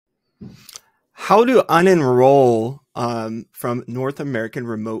How to unenroll from North American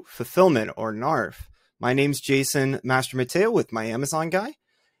Remote Fulfillment, or NARF. My name's Jason Master Mateo with My Amazon Guy.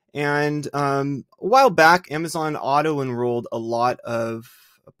 And a while back, Amazon auto-enrolled a lot of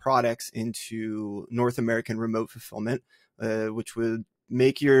products into North American Remote Fulfillment, which would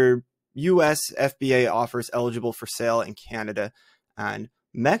make your US FBA offers eligible for sale in Canada and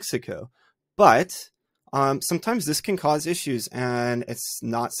Mexico. But sometimes this can cause issues, and it's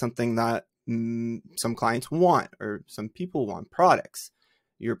not something that some clients want, or some people want products.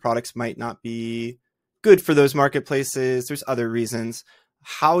 Your products might not be good for those marketplaces. There's other reasons.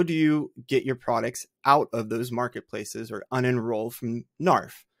 How do you get your products out of those marketplaces or unenroll from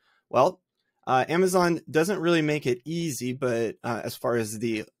NARF? Well, Amazon doesn't really make it easy, but as far as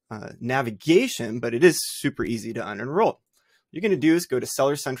the navigation, but it is super easy to unenroll. What you're going to do is go to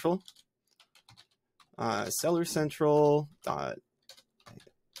Seller Central. Seller Central.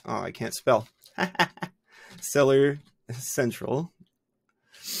 I can't spell. Seller Central.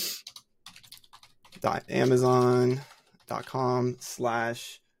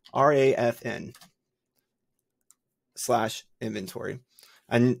 Amazon.com/RAFN/inventory.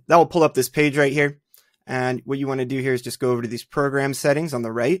 And that will pull up this page right here. And what you want to do here is just go over to these program settings on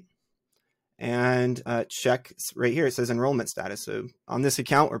the right and check right here. It says enrollment status. So on this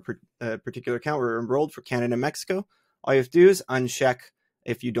account, or particular account, we're enrolled for Canada and Mexico. All you have to do is uncheck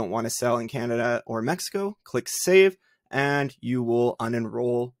if you don't want to sell in Canada or Mexico. Click save, and you will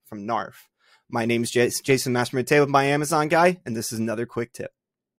unenroll from NARF. My name is Jason Master Mateo with My Amazon Guy, and this is another quick tip.